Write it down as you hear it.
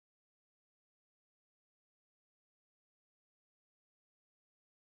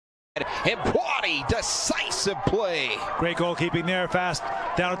and Pouaty, decisive play. Great goalkeeping there, fast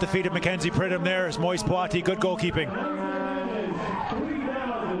down at the feet of Mackenzie Pridham there is Moise Pouaty. Good goalkeeping.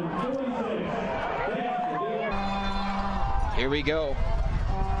 Here we go.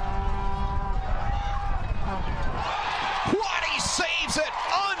 Pouaty saves it.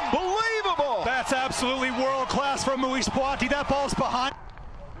 Unbelievable. That's absolutely world class from Moise Pouaty. That ball's behind.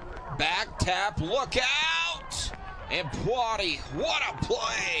 Back tap, look out. And Pouaty, what a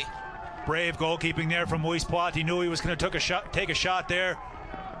play. Brave goalkeeping there from Moise Pouaty. Knew he was going to take a shot there.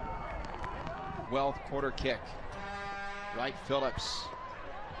 Well, corner kick. Wright Phillips.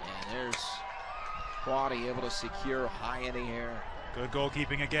 And there's Pouaty able to secure high in the air. Good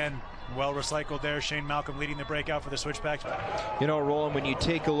goalkeeping again. Well recycled there. Shane Malcolm leading the breakout for the Switchbacks. You know, Roland, when you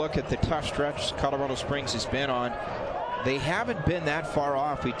take a look at the tough stretch Colorado Springs has been on, they haven't been that far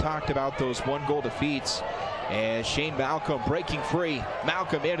off. We talked about those one-goal defeats. As Shane Malcolm breaking free.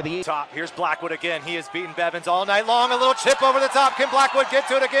 Malcolm into the top. Here's Blackwood again. He has beaten Bevins all night long. A little chip over the top. Can Blackwood get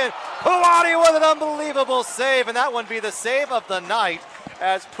to it again? Pouaty with an unbelievable save, and that one be the save of the night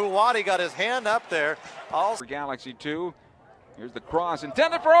as Pouaty got his hand up there. For Galaxy 2. Here's the cross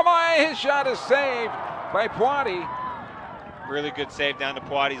intended for Moise. His shot is saved by Pouaty. Really good save down to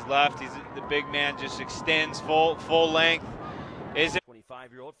Pouaty's left. The big man just extends full length. Is it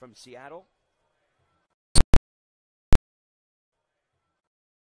 25-year-old from Seattle?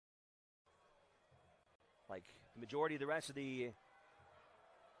 Like the majority of the rest of the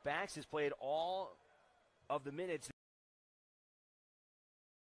backs has played all of the minutes.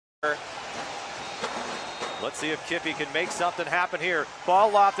 Let's see if Kiffy can make something happen here. Ball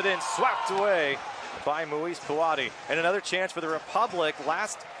lofted in, swept away by Moise Pouaty. And another chance for the Republic,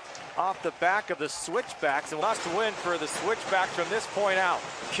 last off the back of the Switchbacks, and must win for the Switchbacks from this point out.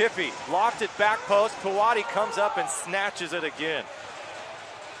 Kiffy locked it back post. Pouaty comes up and snatches it again.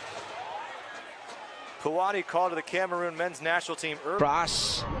 Pouaty called to the Cameroon men's national team early.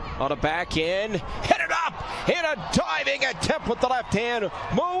 Cross on a back end, headed up in a diving attempt with the left hand.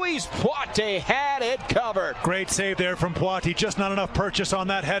 Moise Pouaty had it covered. Great save there from Pouaty. Just not enough purchase on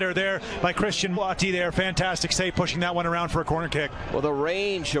that header there by Christian Pouaty there. Fantastic save, pushing that one around for a corner kick. Well, the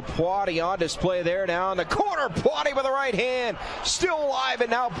range of Pouaty on display there now in the corner. Pouaty with the right hand, still alive, and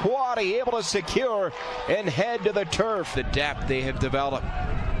now Pouaty able to secure and head to the turf. The depth they have developed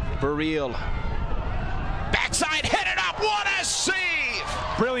for real. Backside headed up, what a save!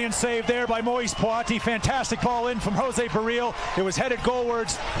 Brilliant save there by Moise Pouaty. Fantastic ball in from Jose Barril. It was headed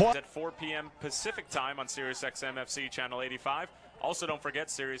goalwards. At 4 p.m. Pacific time on SiriusXM FC Channel 85. Also, don't forget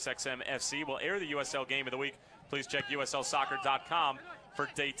SiriusXM FC will air the USL Game of the Week. Please check uslsoccer.com for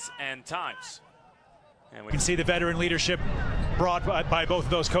dates and times. And we can see the veteran leadership brought by both of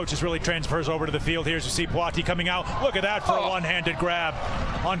those coaches really transfers over to the field. Here's you see Pouaty coming out. Look at that for a one-handed grab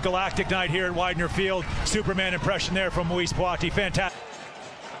on Galactic Night here at Widener Field. Superman impression there from Moise Pouaty. Fantastic.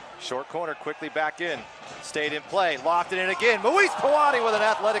 Short corner quickly back in. Stayed in play. Lofted in again. Moise Pouaty with an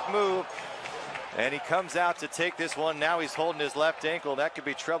athletic move. And he comes out to take this one. Now he's holding his left ankle. That could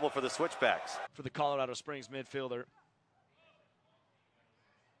be trouble for the Switchbacks. For the Colorado Springs midfielder.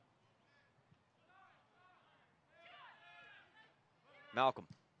 Malcolm.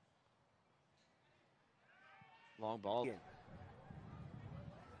 Long ball.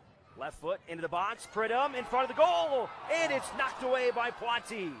 Left foot into the box. Pridham in front of the goal. And it's knocked away by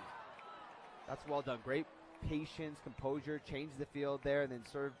Pouaty. That's well done. Great patience, composure, change the field there, and then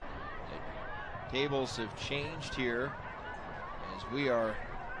serve. The tables have changed here as we are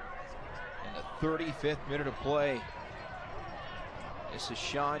in the 35th minute of play. This is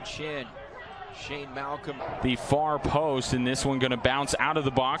Sean Chin. Shane Malcolm. The far post, and this one going to bounce out of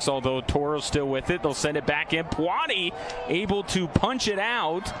the box, although Toro's still with it. They'll send it back in. Pouaty able to punch it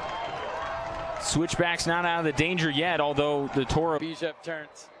out. Switchback's not out of the danger yet, although the Toro. Bijep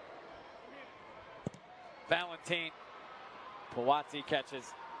turns. Valentin. Pouaty catches.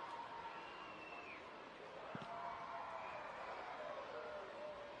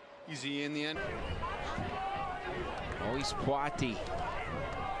 Easy in the end. Moise Pouaty.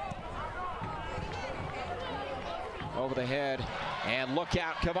 Over the head, and look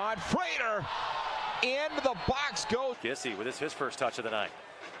out, come on, Frater, into the box goes. Gissy with his first touch of the night.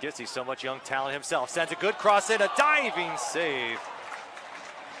 Gissy, so much young talent himself, sends a good cross in, a diving save.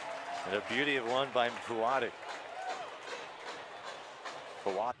 And a beauty of one by Pouaty.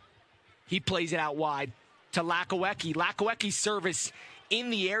 He plays it out wide to Lakawecki. Lakaweki's service in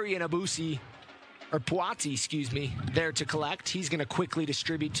the area, and Pouaty, excuse me, there to collect. He's going to quickly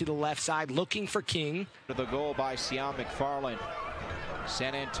distribute to the left side, looking for King. The goal by Siam McFarland.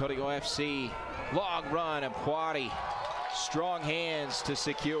 San Antonio FC, long run, and Pouaty Strong hands to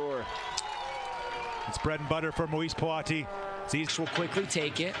secure. It's bread and butter for Moise Pouaty. Will quickly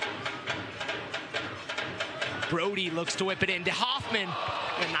take it. Brody looks to whip it into Hoffman.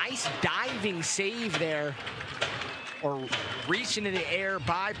 A nice diving save there. Or reach into the air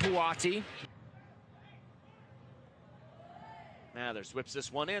by Pouaty. Mathers whips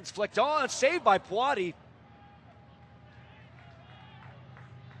this one in. It's flicked on. Saved by Pouaty.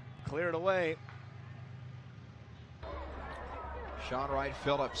 Cleared away. Sean Wright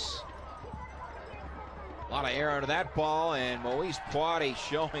Phillips. A lot of air under that ball, and Moise Pouaty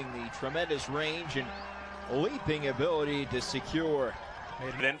showing the tremendous range and leaping ability to secure.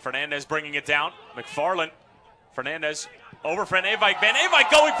 Then Fernandez bringing it down. McFarland. Fernandez over Van Eyck. Van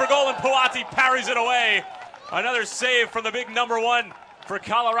Eyck going for goal, and Pouaty parries it away. Another save from the big number one for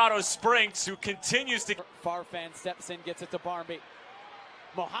Colorado Springs, who continues to. Farfan steps in, gets it to Barmby.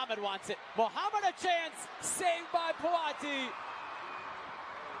 Mohammed wants it. Mohammed a chance. Saved by Pouaty.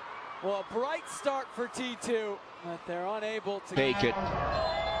 Well, a bright start for T2, but they're unable to take it.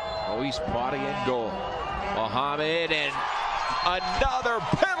 Moise Pouaty in goal. Mohammed, and another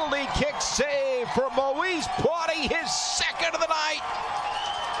penalty kick save for Moise Pouaty, his